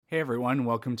Hey everyone,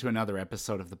 welcome to another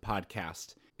episode of the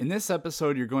podcast. In this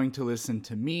episode, you're going to listen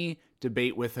to me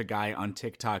debate with a guy on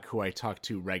TikTok who I talk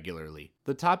to regularly.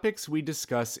 The topics we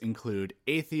discuss include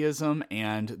atheism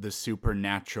and the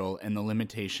supernatural and the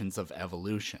limitations of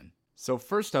evolution. So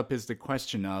first up is the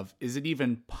question of, is it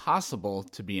even possible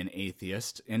to be an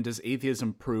atheist, and does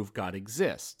atheism prove God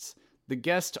exists? The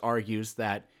guest argues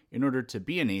that in order to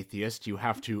be an atheist, you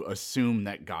have to assume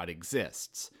that God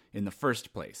exists in the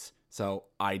first place. So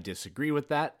I disagree with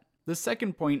that. The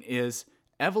second point is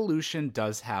evolution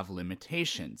does have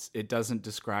limitations. It doesn't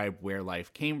describe where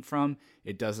life came from.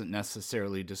 It doesn't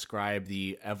necessarily describe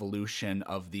the evolution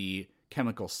of the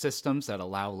chemical systems that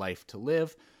allow life to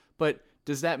live. But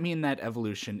does that mean that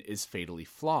evolution is fatally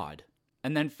flawed?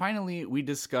 And then finally, we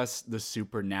discuss the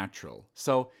supernatural.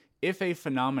 So if a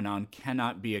phenomenon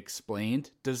cannot be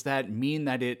explained, does that mean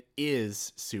that it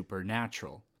is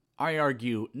supernatural? I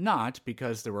argue not,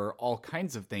 because there were all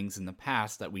kinds of things in the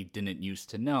past that we didn't used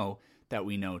to know that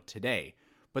we know today.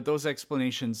 But those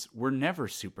explanations were never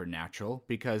supernatural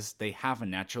because they have a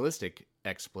naturalistic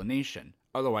explanation.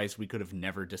 Otherwise, we could have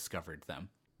never discovered them.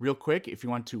 Real quick, if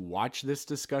you want to watch this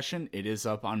discussion, it is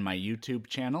up on my YouTube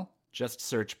channel. Just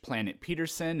search Planet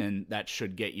Peterson and that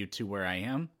should get you to where I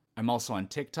am. I'm also on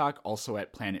TikTok, also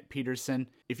at Planet Peterson.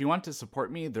 If you want to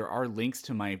support me, there are links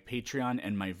to my Patreon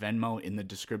and my Venmo in the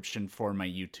description for my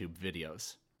YouTube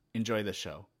videos. Enjoy the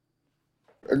show.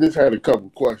 I just had a couple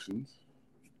questions.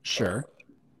 Sure.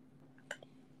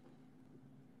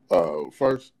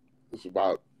 First, it's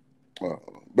about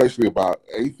basically about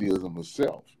atheism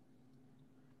itself.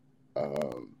 I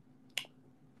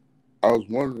was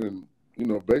wondering,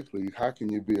 basically, how can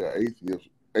you be an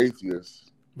atheist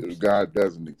if God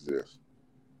doesn't exist?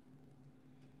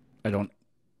 I don't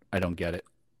get it.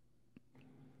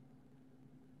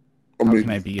 How can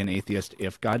I be an atheist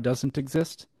if God doesn't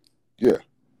exist? Yeah.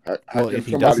 Well, if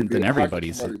he doesn't, then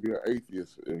everybody's. How can somebody be an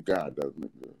atheist if God doesn't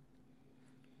exist?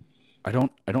 I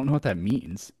don't know what that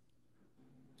means.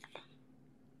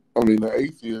 I mean, the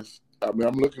atheist. I'm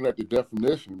looking at the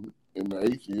definition in the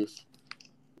atheist.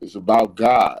 It's about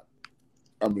God.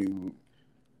 I mean,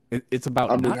 it's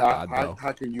about not God, though.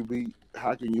 How can you be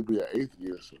an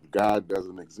atheist if God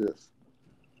doesn't exist?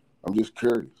 I'm just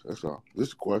curious. That's all. This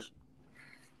is a question.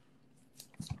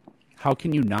 How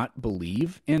can you not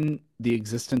believe in the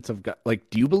existence of God? Like,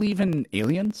 do you believe in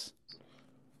aliens?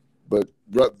 But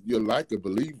your lack of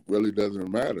belief really doesn't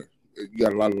matter. You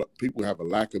got a lot of people have a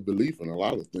lack of belief in a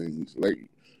lot of things. Like,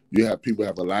 you have people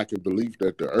have a lack of belief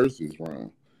that the earth is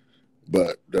round,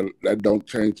 but that don't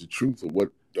change the truth of what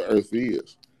the earth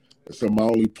is. So my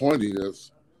only point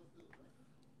is,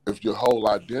 if your whole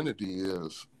identity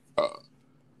is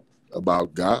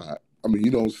about God, I mean,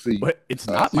 you don't see. But it's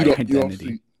not my identity. You don't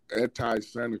see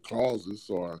anti-Santa Clauses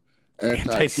or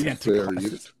anti-tooth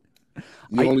fairies.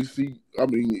 You only see. I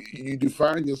mean, you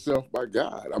define yourself by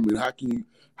God. I mean, how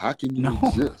can you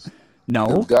exist?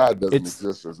 No, if God doesn't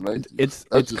exist as an atheist.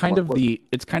 It's kind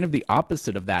of the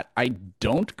opposite of that. I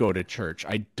don't go to church.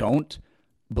 I don't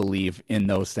believe in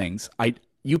those things.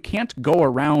 You can't go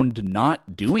around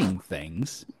not doing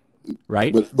things,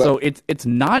 right? But so it's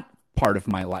not part of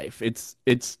my life. It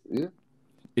is.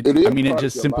 I mean, it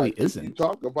just simply isn't. If you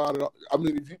talk about it, I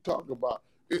mean, if you talk about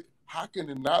it, how can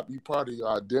it not be part of your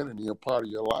identity and part of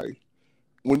your life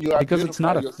when you because it's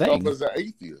not a thing as an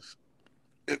atheist?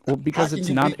 Well, because it's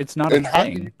not a thing. And how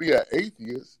can you be an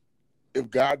atheist if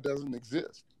God doesn't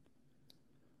exist?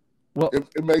 Well,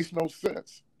 it makes no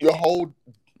sense. Your whole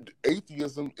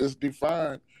atheism is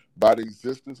defined by the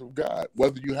existence of God.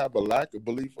 Whether you have a lack of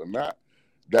belief or not,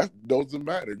 that doesn't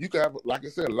matter. You can have, like I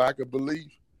said, a lack of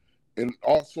belief in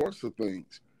all sorts of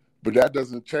things, but that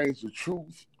doesn't change the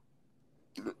truth.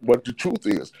 What the truth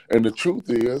is, and the truth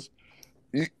is,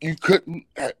 you couldn't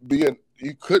be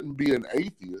an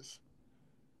atheist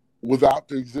without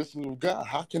the existence of God.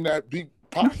 How can that be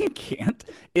possible? No, you can't.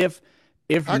 If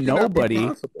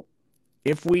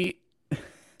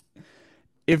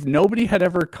nobody had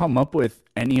ever come up with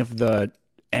any of the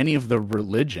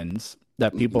religions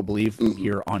that people believe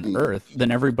here on Earth, then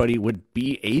everybody would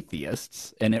be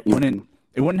atheists, and it wouldn't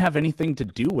have anything to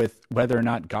do with whether or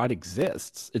not God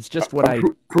exists. It's just what I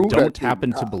don't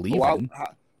happen to believe in.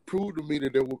 Prove to me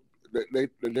that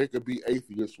they could be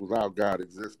atheists without God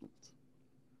existence.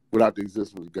 Without the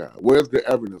existence of God. Where's the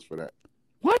evidence for that?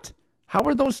 What? How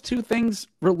are those two things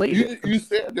related? You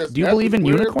said that. Do you believe in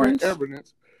unicorns? Where's the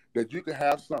evidence that you can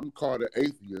have something called an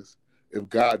atheist if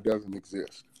God doesn't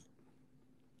exist?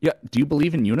 Yeah. Do you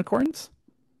believe in unicorns?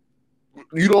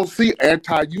 You don't see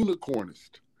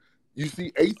anti-unicornist. You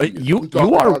see atheists You who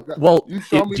talk are about God. well. You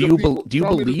show me Do the you people. do you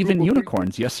Show me the believe group in of people.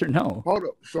 unicorns? Yes or no? Hold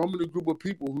up. Show me the group of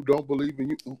people who don't believe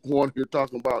in who on here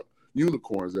talking about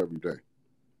unicorns every day.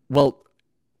 Well,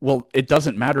 it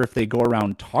doesn't matter if they go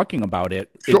around talking about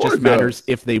it. Sure, It just it matters does.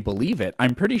 if they believe it.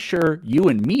 I'm pretty sure you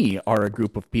and me are a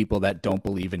group of people that don't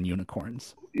believe in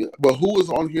unicorns. Yeah, but who is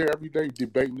on here every day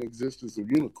debating the existence of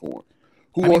unicorns? I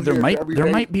Who mean, on here every there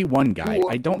day? might be one guy.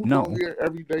 I don't Who's on know. here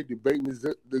every day debating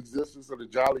the existence of the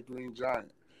Jolly Green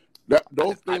Giant?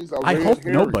 Those things are I red hope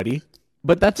herrings. nobody.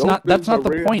 But that's Those not things are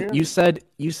the red point. You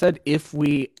herrings. said if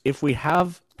we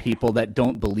have people that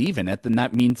don't believe in it, then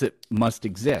that means it must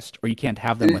exist, or you can't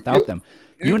have them without them.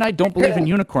 You and I don't believe in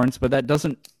unicorns, but that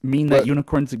doesn't mean that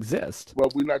unicorns exist.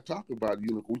 But we're not talking about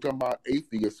unicorns. We're talking about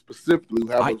atheists specifically who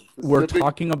have a specific. We're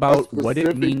talking about what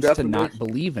it means to definition. not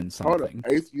believe in Hold something.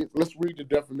 on, atheist. Let's read the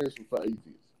definition for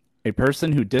atheist. A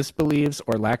person who disbelieves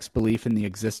or lacks belief in the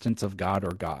existence of God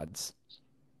or gods.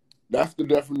 That's the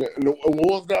definition. And what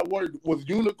was that word? Was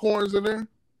unicorns in there?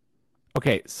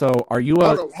 Okay, so are you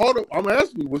a... Hold up. I'm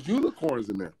asking you, was unicorns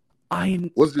in there?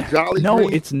 Was the Jolly No,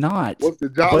 Green, it's not. Was the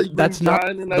Jolly Green that's not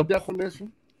Giant in that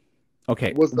definition?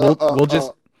 Okay, Was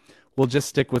we'll just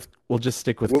stick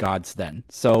with gods then.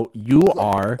 So you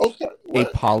are a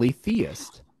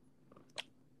polytheist.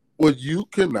 Well, you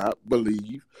cannot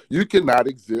believe, you cannot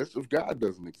exist if God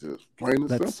doesn't exist. Plain and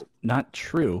simple. That's not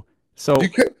true. So you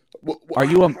can't. Are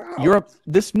you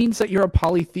this means that you're a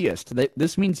polytheist.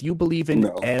 This means you believe in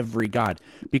every god,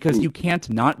 because you can't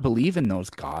not believe in those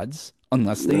gods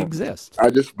unless they exist. I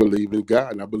just believe in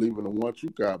God, and I believe in the one true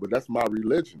God, but that's my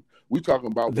religion. We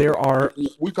talking about there are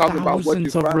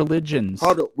thousands of religions.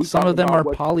 Some of them are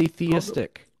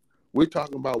polytheistic. We're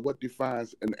talking about what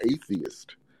defines an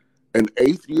atheist. An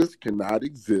atheist cannot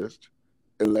exist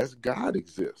unless God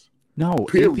exists. No,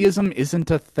 atheism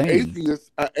isn't a thing.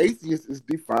 An atheist is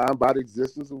defined by the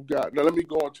existence of God. Now let me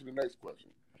go on to the next question.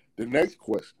 The next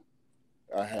question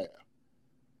I have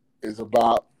is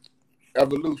about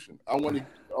evolution.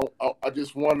 I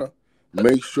just want to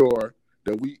make sure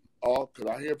that we all,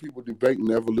 because I hear people debating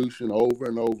evolution over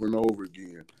and over and over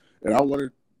again, and I want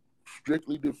to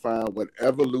strictly define what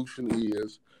evolution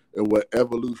is and what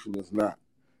evolution is not.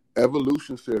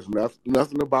 Evolution says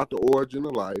nothing about the origin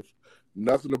of life,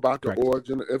 nothing about the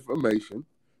origin of information,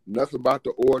 nothing about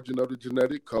the origin of the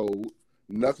genetic code,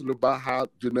 nothing about how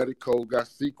genetic code got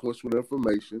sequenced with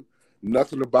information,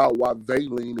 nothing about why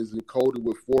valine is encoded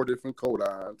with 4 different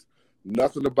codons,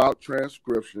 nothing about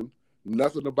transcription,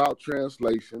 nothing about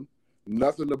translation,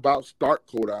 nothing about start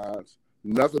codons,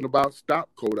 nothing about stop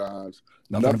codons,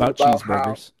 nothing about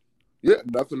cheeseburgers.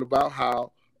 Nothing about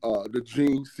how the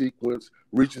gene sequence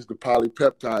reaches the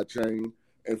polypeptide chain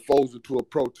and folds into a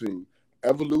protein.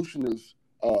 Evolution is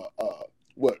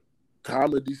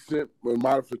common descent and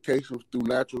modifications through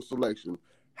natural selection.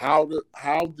 How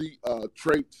the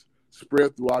traits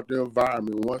spread throughout the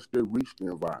environment once they reach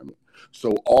the environment.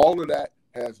 So all of that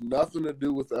has nothing to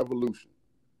do with evolution.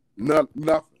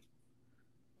 Nothing.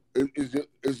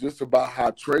 It's just about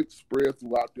how traits spread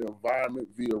throughout the environment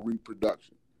via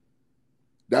reproduction.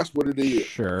 That's what it is.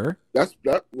 Sure.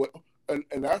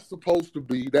 And that's supposed to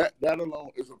be that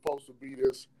alone is supposed to be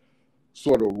this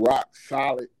sort of rock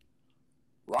solid.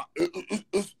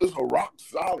 It's a rock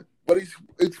solid, but it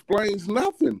explains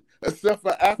nothing except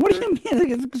for after. What do you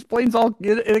mean? It explains all.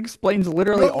 It explains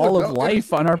literally all of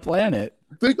life on our planet.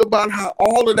 Think about how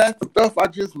all of that stuff I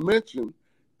just mentioned,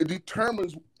 it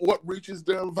determines what reaches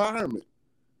the environment.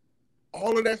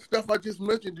 All of that stuff I just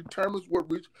mentioned determines what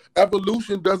reaches.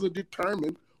 Evolution doesn't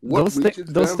determine what reaches the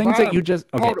environment. Those things that you just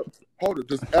Hold up.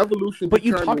 Does evolution? But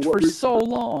you talked for so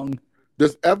long.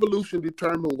 Does evolution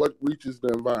determine what reaches the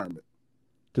environment?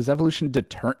 Does evolution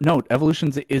No,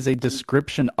 evolution is a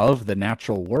description of the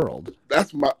natural world. I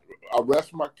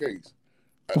rest my case.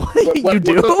 You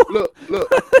do? Look.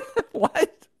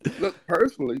 What? Look,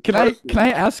 personally. Can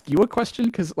I ask you a question?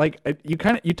 Because you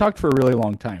talked for a really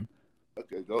long time.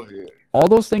 Okay, go ahead. All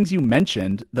those things you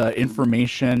mentioned, the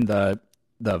information, the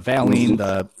valine,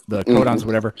 the codons,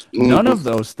 whatever, none of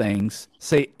those things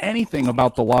say anything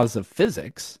about the laws of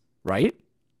physics, right?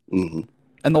 Mm-hmm.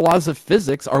 And the laws of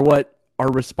physics are what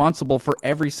are responsible for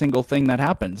every single thing that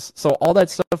happens. So all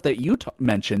that stuff that you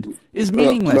mentioned is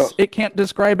meaningless. No. It can't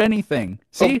describe anything.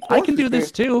 See, I can do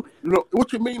this too. No,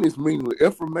 what you mean is meaningless.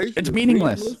 Information. It's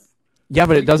meaningless. Yeah,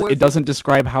 but it doesn't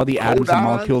describe how the atoms and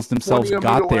molecules themselves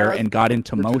got there and got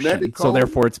into motion. So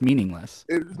therefore, it's meaningless.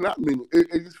 It is not meaningless. It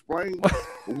explains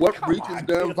what reaches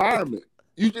the environment.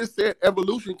 You just said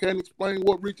evolution can't explain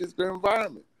what reaches the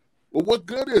environment. Well, what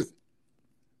good is it?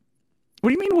 What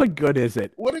do you mean, what good is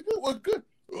it? What good?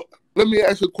 Let me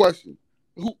ask you a question.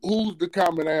 Who's the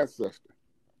common ancestor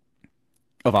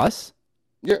Of us?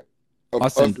 Yeah, of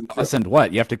Us us and and us chimps. and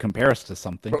what? You have to compare us to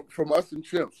something. From us and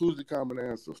chimps, who's the common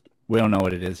ancestor? We don't know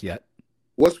what it is yet.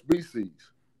 What species?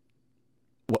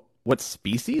 What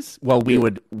species? Well, Yeah.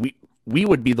 we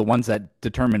would be the ones that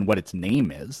determine what its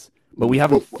name is, but we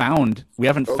haven't found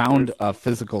Okay. a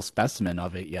physical specimen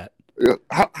of it yet. Yeah.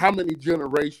 How many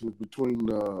generations between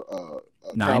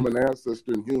Nine? common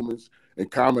ancestor in humans and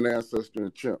common ancestor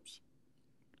in chimps?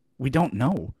 We don't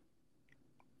know.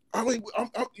 I mean,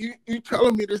 you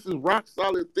telling me this is rock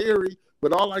solid theory,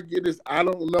 but all I get is I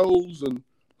don't knows and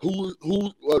who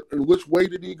and which way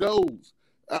did he goes.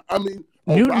 I mean,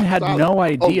 Newton had no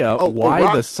idea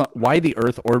why the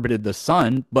Earth orbited the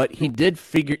sun, but he did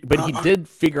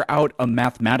figure out a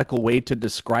mathematical way to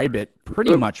describe it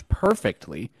pretty much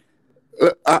perfectly.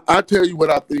 I tell you what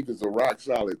I think is a rock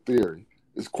solid theory.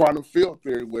 It's quantum field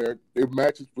theory, where it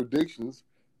matches predictions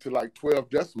to like 12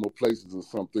 decimal places or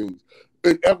some things.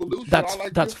 In evolution, all I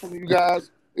get from you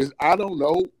guys is I don't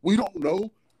know. We don't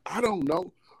know. I don't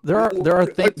know. There are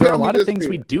a lot of things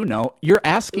we do know. You're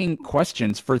asking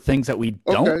questions for things that we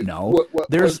don't know.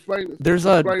 There's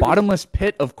a bottomless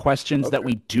pit of questions that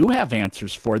we do have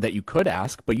answers for that you could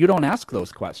ask, but you don't ask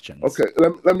those questions. Okay,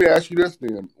 let me ask you this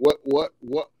then.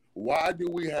 Why do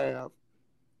we have?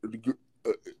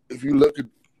 If you look at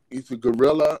it's a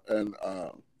gorilla and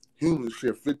humans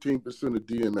share 15% of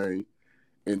DNA,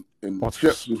 and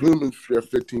chimps and humans share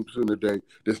 15% of day.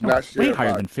 That's not shared way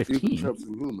higher than 15. Chimps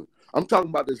and humans. I'm talking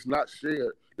about that's not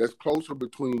shared. That's closer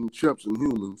between chimps and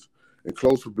humans, and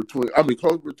closer between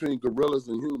gorillas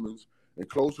and humans, and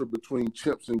closer between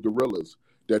chimps and gorillas.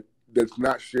 That's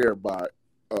not shared by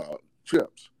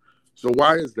chimps. So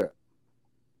why is that?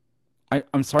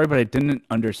 I'm sorry, but I didn't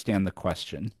understand the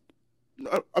question.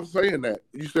 I'm saying that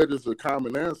you said it's a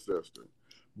common ancestor,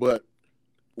 but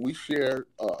we share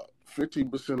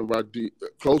 15% of our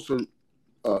closer.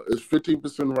 It's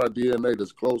 15% of our DNA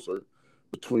that's closer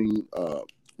between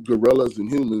gorillas and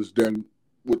humans than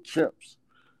with chimps.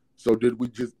 So did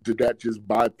that just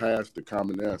bypass the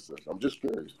common ancestor? I'm just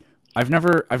curious. I've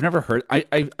never heard.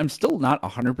 I'm still not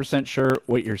 100% sure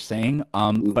what you're saying.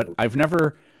 But I've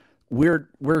never. We're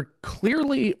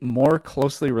clearly more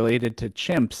closely related to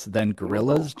chimps than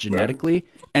gorillas genetically,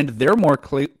 and they're more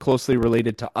closely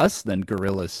related to us than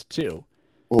gorillas too.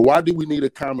 Well, why do we need a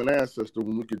common ancestor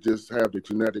when we could just have the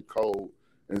genetic code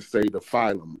and say the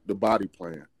phylum, the body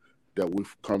plan that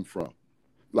we've come from?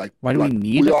 Why do we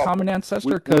need a common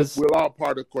ancestor? Because we're all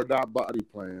part of Cordell body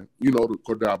plan. You know the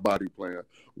Cordell body plan.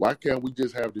 Why can't we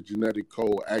just have the genetic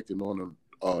code acting on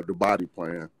the body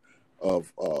plan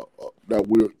of that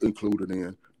we're included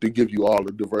in to give you all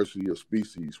the diversity of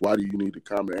species? Why do you need a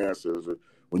common ancestor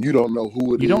when you don't know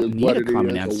who it is? You don't need a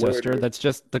common ancestor. That's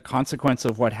just the consequence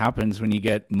of what happens when you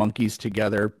get monkeys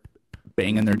together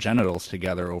banging their genitals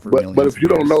together over millions of years. But if you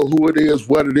don't know who it is,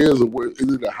 what it is, or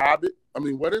is it a habit? I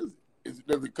mean, what is it?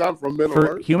 Does it come from Middle Earth?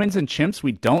 For humans and chimps,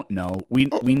 we don't know.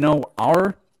 We know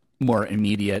our more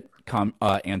immediate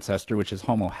ancestor, which is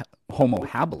Homo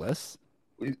habilis.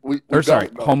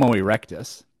 Homo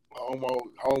erectus.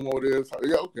 Homo this.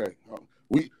 Yeah, okay.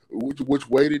 Which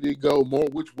way did it go?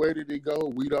 Which way did it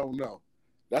go? We don't know.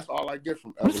 That's all I get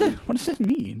from evolution. What does that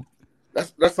mean?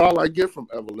 That's all I get from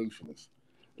evolutionists.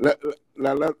 Let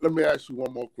me ask you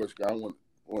one more question. I want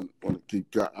to keep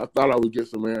going. I thought I would get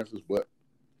some answers, but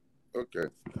okay.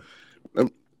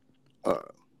 Let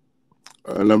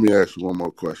me ask you one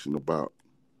more question about.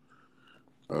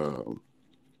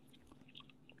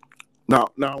 Now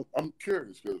I'm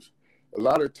curious because a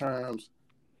lot of times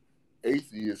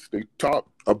atheists, they talk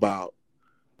about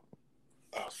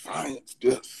science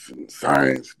this and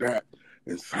science that,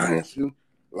 and science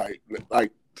like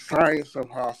science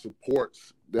somehow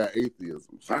supports that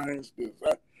atheism. Science this,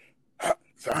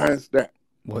 science that.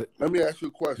 What? Let me ask you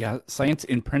a question. Yeah, science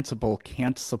in principle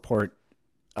can't support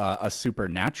a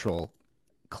supernatural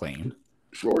claim.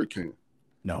 Sure it can.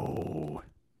 No.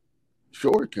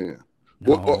 Sure it can.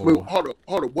 No. Hold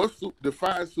on.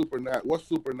 Define supernatural? What's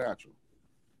supernatural?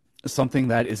 Something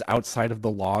that is outside of the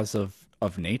laws of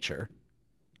nature.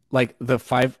 Like the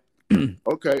five...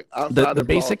 Okay. The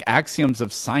basic axioms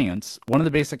of science, one of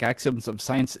the basic axioms of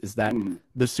science is that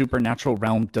the supernatural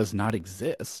realm does not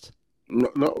exist.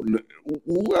 No.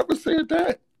 Whoever said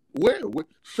that? Where?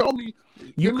 Show me.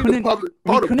 You couldn't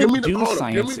do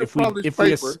science if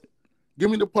we... Give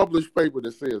me the published paper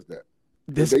that says that.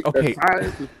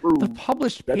 The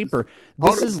published paper.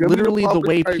 This is literally the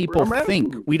way people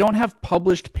think. We don't have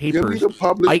published papers. Give me the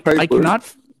published paper. I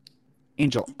cannot,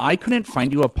 Angel. I couldn't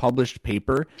find you a published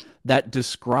paper that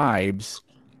describes,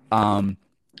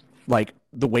 like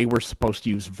the way we're supposed to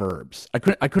use verbs. I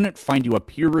couldn't find you a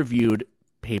peer-reviewed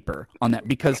paper on that,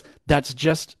 because that's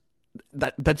just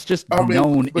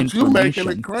known but information. you're making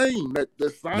a claim that the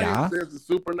science says the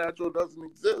supernatural doesn't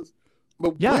exist.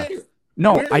 But where?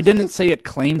 No, Where I is didn't this? say it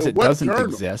claims In it what doesn't journal?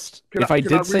 exist. Can If I I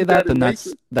did read say that that, in then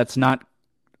Nature? that's not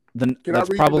Can I that's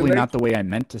read it probably in not the Nature? way I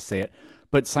meant to say it.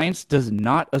 But science does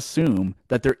not assume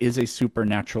that there is a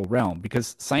supernatural realm,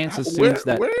 because science assumes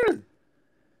that. Where?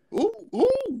 Who?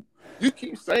 You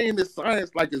keep saying this science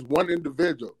like it's one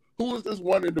individual. Who is this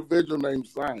one individual named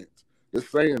Science that's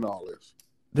saying all this?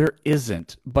 There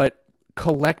isn't, but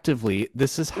collectively,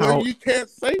 this is how. Well, you can't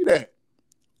say that.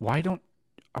 Why don't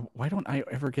I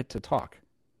ever get to talk?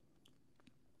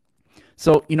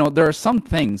 So, there are some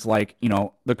things like,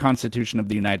 the Constitution of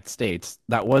the United States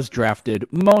that was drafted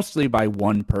mostly by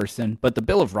one person, but the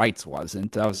Bill of Rights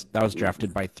wasn't. That was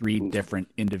drafted by 3 different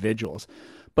individuals.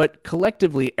 But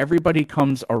collectively, everybody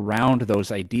comes around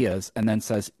those ideas and then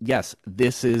says, yes,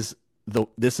 this is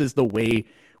the way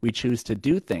we choose to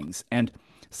do things. And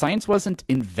science wasn't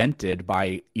invented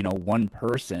by, one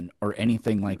person or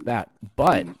anything like that.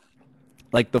 But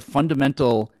like the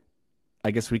fundamental,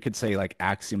 I guess we could say, like,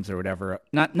 axioms or whatever,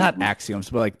 not axioms,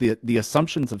 but like the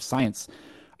assumptions of science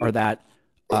are that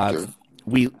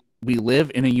we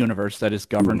live in a universe that is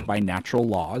governed by natural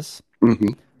laws.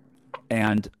 Mm-hmm.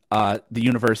 And the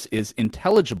universe is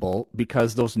intelligible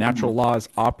because those natural laws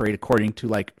operate according to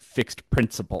like fixed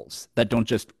principles that don't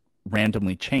just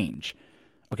randomly change.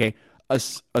 Okay.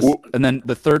 And then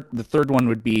the third one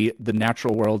would be the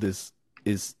natural world is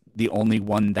the only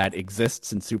one that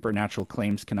exists, and supernatural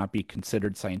claims cannot be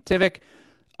considered scientific.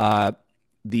 There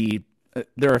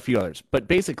are a few others, but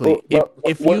basically,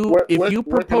 if you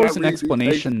propose an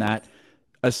explanation that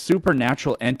a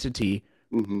supernatural entity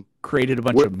created a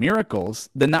bunch of miracles,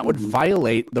 then that would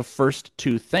violate the first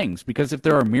 2 things. Because if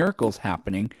there are miracles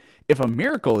happening, if a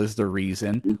miracle is the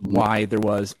reason why there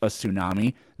was a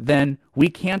tsunami, then we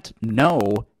can't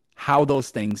know how those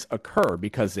things occur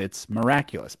because it's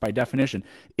miraculous by definition.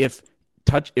 If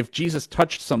Jesus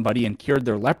touched somebody and cured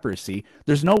their leprosy,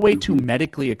 there's no way to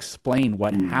medically explain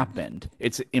what happened.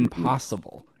 It's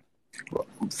impossible.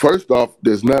 First off,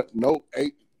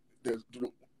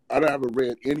 I haven't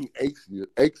read any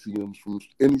axioms from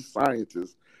any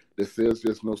scientist that says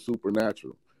there's no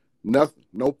supernatural. Nothing.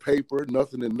 No paper,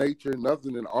 nothing in nature,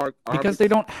 nothing in art. Because they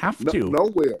don't have to.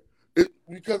 Nowhere.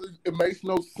 Because it makes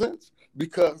no sense.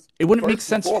 Because it wouldn't make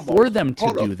sense for them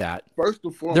to do that. First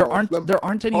and foremost, there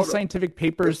aren't any scientific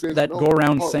papers that go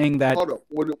around saying that. Hold up.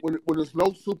 When there's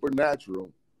no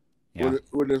supernatural,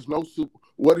 when there's no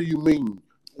what do you mean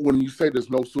when you say there's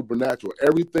no supernatural?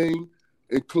 Everything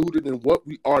included in what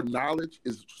our knowledge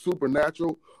is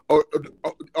supernatural, or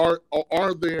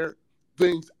are there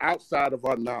things outside of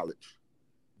our knowledge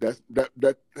that's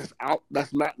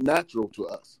not natural to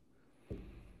us?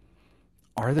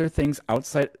 Are there things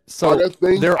outside? So are there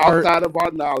things outside of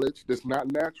our knowledge that's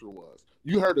not natural to us?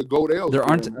 You heard of Godel's. There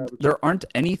aren't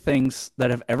any things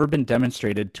that have ever been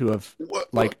demonstrated to have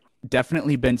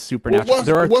definitely been supernatural.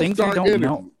 There are things we don't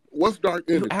know. What's dark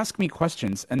energy? You ask me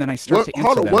questions and then I start to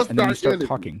answer them, and then you start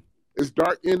talking. Is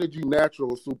dark energy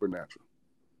natural or supernatural?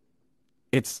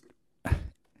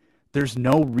 There's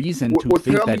no reason to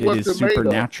think that it is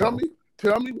supernatural.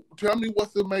 Tell me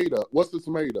what's it made of? What's it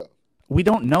made of? We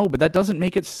don't know, but that doesn't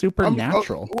make it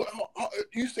supernatural.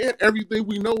 You said everything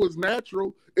we know is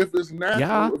natural. If it's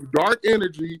natural, if dark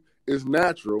energy is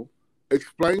natural,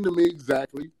 explain to me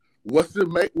exactly what's it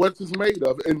made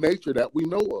of in nature that we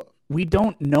know of. We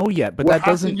don't know yet, but that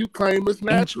doesn't. How can you claim it's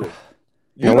natural?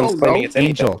 You don't know. It's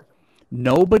Angel.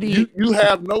 Nobody. You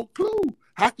have no clue.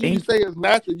 How can you say it's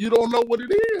natural? You don't know what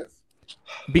it is.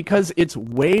 Because it's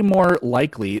way more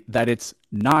likely that it's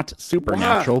not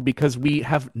supernatural. Why? Because we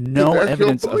have no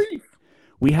evidence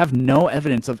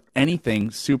of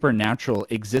anything supernatural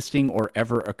existing or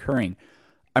ever occurring.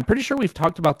 I'm pretty sure we've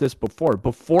talked about this before.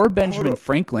 Before Benjamin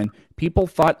Franklin, people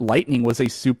thought lightning was a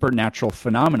supernatural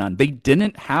phenomenon. They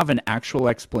didn't have an actual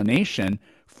explanation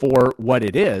for what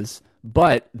it is,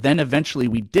 but then eventually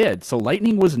we did. So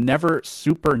lightning was never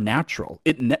supernatural.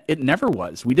 It never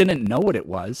was. We didn't know what it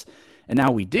was, and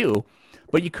now we do.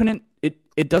 But you couldn't.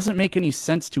 It doesn't make any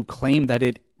sense to claim that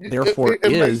it therefore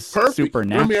is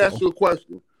supernatural. Let me ask you a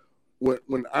question.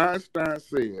 When Einstein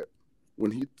said,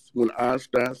 when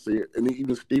Einstein said, and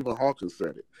even Stephen Hawking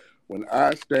said it, when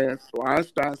Einstein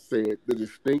said the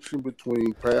distinction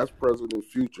between past, present, and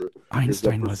future.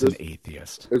 Einstein was an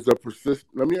atheist.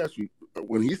 Let me ask you,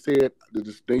 when he said the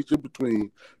distinction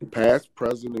between past,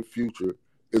 present, and future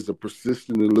is a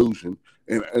persistent illusion.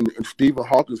 And Stephen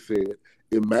Hawking said,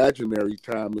 imaginary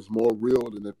time is more real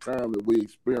than the time that we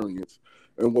experience,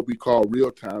 and what we call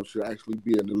real time should actually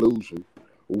be an illusion.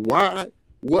 Why?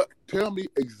 What? Tell me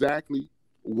exactly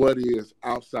what is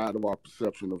outside of our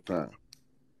perception of time,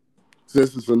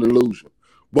 since it's an illusion.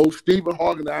 Both Stephen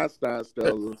Hawking and Einstein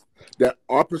tell us that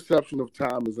our perception of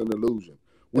time is an illusion.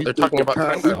 They're talking about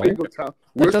time.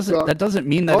 That doesn't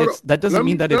mean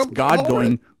that it's God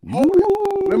going.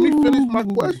 Let me finish my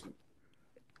question.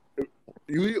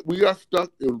 We are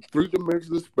stuck in 3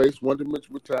 dimensions of space, 1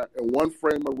 dimension of time, and 1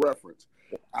 frame of reference.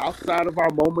 Outside of our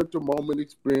moment-to-moment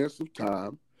experience of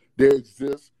time, there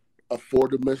exists a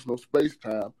 4-dimensional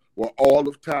space-time where all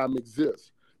of time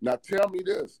exists. Now, tell me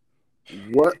this: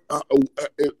 what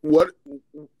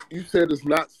you said is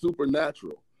not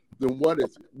supernatural? Then what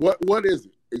is it? What is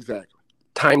it exactly?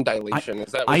 Time dilation.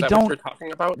 Is that what you're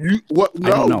talking about?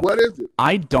 What is it?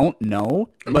 I don't know,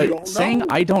 but saying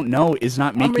I don't know is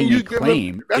not making a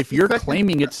claim. If you're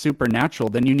claiming it's supernatural,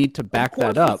 then you need to back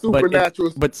that up.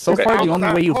 But so far, the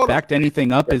only way you've backed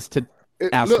anything up is to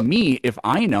ask me if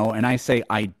I know, and I say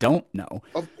I don't know.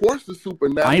 Of course, it's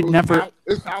supernatural.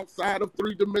 It's outside of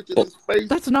 3 dimensions of space.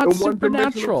 That's not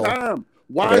supernatural. Time.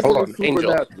 Why is it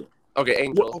supernatural? Okay,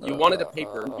 Angel, you wanted a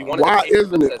paper. Why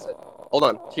isn't it? Hold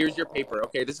on. Here's your paper.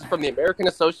 Okay, this is from the American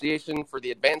Association for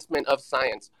the Advancement of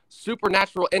Science.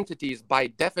 Supernatural entities, by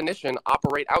definition,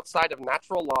 operate outside of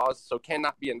natural laws, so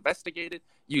cannot be investigated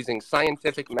using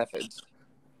scientific methods.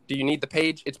 Do you need the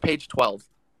page? It's page 12.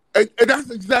 And that's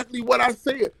exactly what I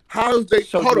said. How is they?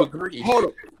 So hold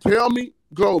on. Tell me,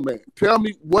 man. Tell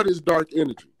me, what is dark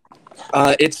energy?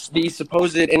 It's the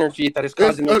supposed energy that is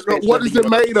causing the expansion. What is it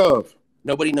made of?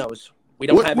 Nobody knows. We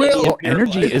don't have any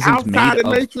energy isn't made of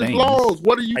nature's things. laws.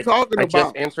 What are you talking about? I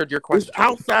just answered your question. It's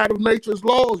outside of nature's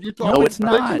laws. You're talking No, it's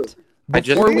not.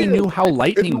 Before we knew how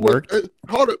lightning worked.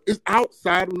 Hold up. It's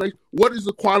outside of nature. What is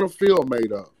the quantum field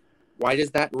made of? Why is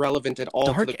that relevant at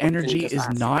all? Dark energy is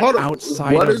not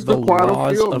outside of the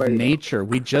laws of nature.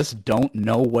 We just don't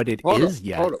know what it is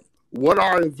yet. Hold up. What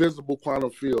are invisible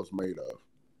quantum fields made of?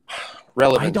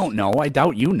 Relevant. I don't know. I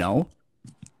doubt you know.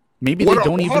 Maybe they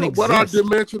don't even exist. What are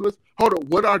dimensionless? Hold on.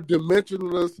 What are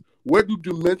dimensionless? Where do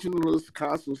dimensionless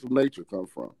constants of nature come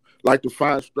from? Like the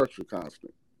fine structure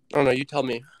constant. I don't know. You tell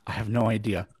me. I have no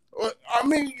idea. I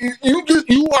mean,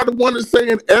 you are the one that's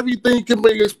saying everything can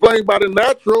be explained by the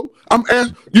natural. I'm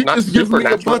asking you, just give me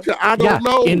a bunch of I don't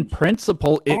know. In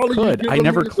principle, it could. I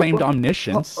never claimed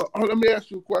omniscience. Let me ask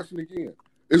you a question again.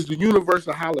 Is the universe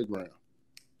a hologram?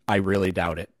 I really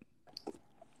doubt it.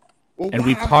 Well, and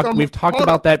we've talked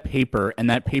about that paper, and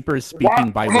that paper is speaking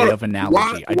by way of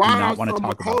analogy. I do not want to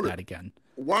talk about that again.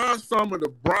 Why are some of the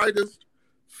brightest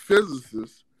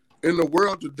physicists in the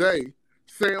world today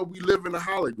saying we live in a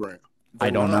hologram? I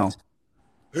don't know.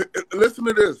 Listen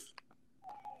to this.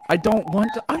 I don't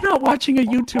want to. I'm not watching a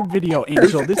YouTube video,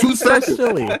 Angel. This is so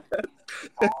silly.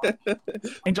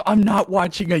 Angel, I'm not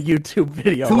watching a YouTube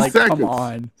video. 2 seconds. Come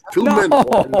on. 2 minutes.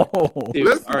 Dude,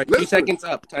 listen, all right, 2 seconds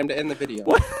up. Time to end the video.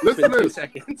 Listen to 2 this.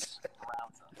 seconds.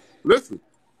 Listen.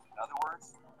 In other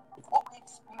words, what we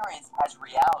experience as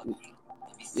reality.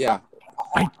 Yeah.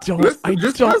 I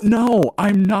don't know.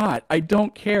 I'm not. I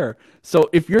don't care. So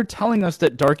if you're telling us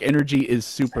that dark energy is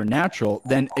supernatural,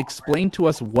 then explain to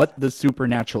us what the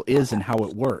supernatural is and how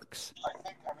it works. I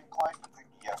think I'm inclined to think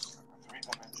yes,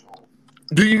 3-dimensional.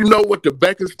 Do you know what the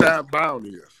Bekenstein bound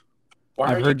is?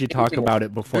 I've heard you talk about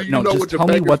it before. No, just tell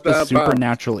me what the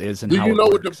supernatural is and how it works. Do you know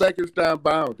what the Bekenstein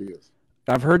bound is?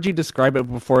 I've heard you describe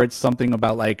it before. It's something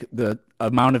about like the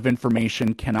amount of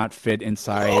information cannot fit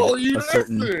inside a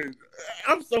certain...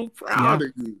 I'm so proud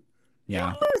of you.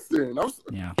 Yeah. Listen.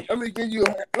 Let me give you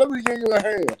a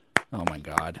hand. Oh my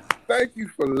God. Thank you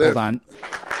for listening. Hold on.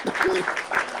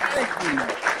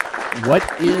 Thank you. What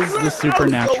is the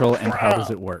supernatural and how does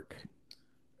it work?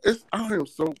 I am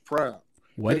so proud.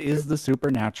 What is the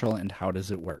supernatural and how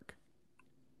does it work?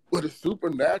 Well, the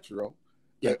supernatural,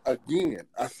 again,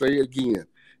 I say again,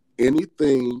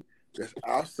 anything that's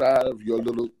outside of your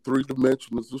little 3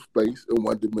 dimensions of space and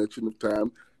 1 dimension of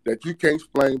time that you can't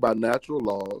explain by natural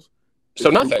laws.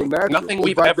 So nothing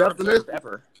we've ever observed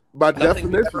ever. By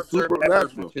definition,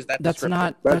 supernatural. That's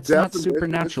not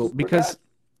supernatural because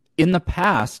in the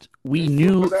past we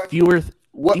knew fewer.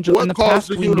 In the past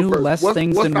we knew less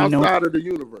things than we know. Outside of the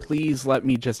universe? Please let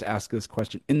me just ask this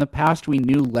question. In the past we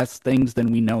knew less things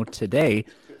than we know today,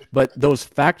 but those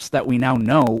facts that we now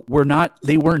know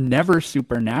they were never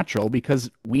supernatural because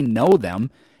we know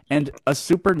them. And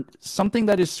something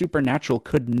that is supernatural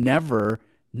could never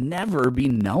be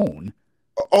known.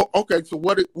 Oh, okay. So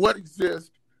what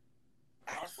exists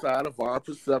outside of our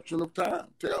perception of time?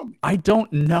 Tell me. I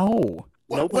don't know.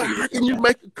 How can you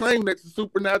make a claim that the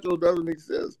supernatural doesn't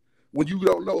exist when you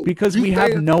don't know? Because we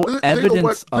have no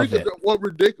evidence of it.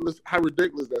 How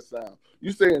ridiculous that sounds.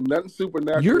 You saying nothing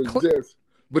supernatural exists,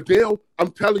 but then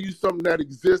I'm telling you something that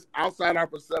exists outside our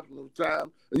perception of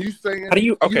time, and you saying how do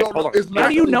you? Okay, hold on. How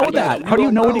do you know that? How do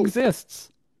you know it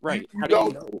exists? Right. How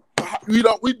do you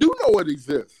know? We do know it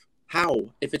exists. How?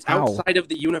 If it's outside of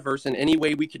the universe in any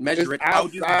way we could measure it, how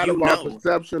do you outside of our know?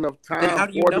 perception of time, Then how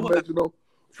do you know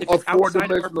if it's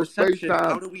outside of our perception,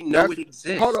 how do we know it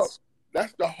exists? Hold up.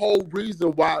 That's the whole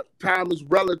reason why time is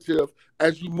relative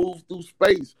as you move through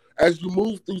space. As you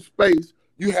move through space,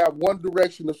 you have one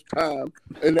direction of time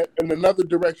and another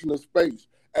direction of space.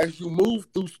 As you move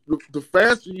through, the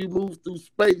faster you move through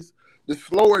space, the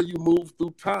slower you move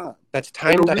through time. That's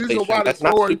time dilation. That's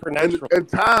not supernatural. And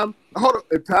time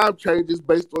changes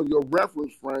based on your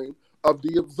reference frame of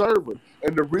the observer.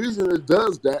 And the reason it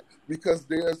does that, because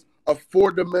there's a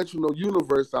four-dimensional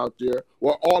universe out there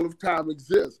where all of time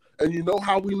exists. And you know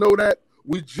how we know that?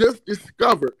 We just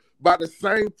discovered by the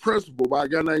same principle by a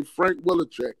guy named Frank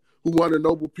Wilczek, who won a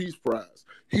Nobel Peace Prize.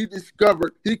 He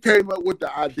came up with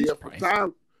the idea for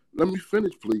time. Let me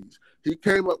finish, please. He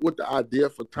came up with the idea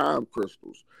for time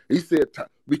crystals. He said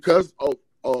because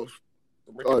of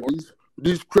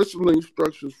these crystalline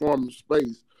structures form in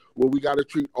space, where we got to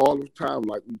treat all of time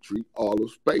like we treat all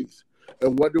of space.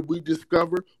 And what did we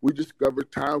discover? We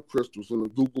discovered time crystals in the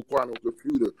Google quantum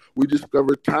computer. We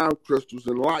discovered time crystals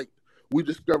in light. We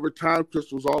discovered time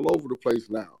crystals all over the place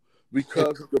now,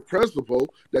 because of the principle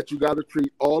that you got to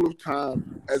treat all of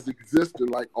time as existing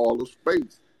like all of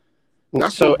space.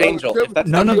 So, Angel,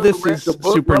 none of this is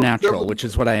supernatural, which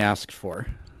is what I asked for.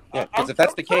 Yeah, because if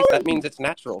that's the case, that means it's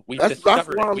natural. We've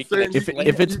discovered it.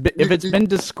 If it's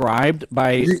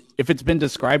been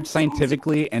described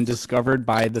scientifically and discovered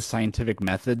by the scientific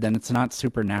method, then it's not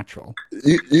supernatural.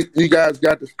 You guys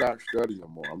got to start studying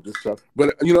more.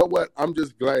 But you know what? I'm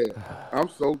just glad. I'm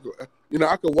so glad.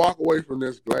 I could walk away from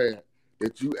this glad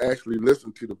that you actually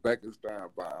listened to the Bekenstein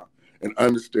file and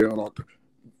understand.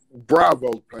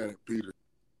 Bravo, Planet Peter.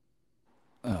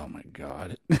 Oh my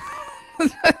God.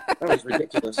 That was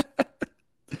ridiculous.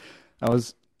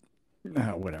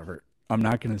 Whatever. I'm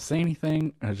not going to say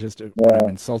anything. I'm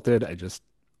insulted.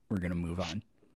 We're going to move on.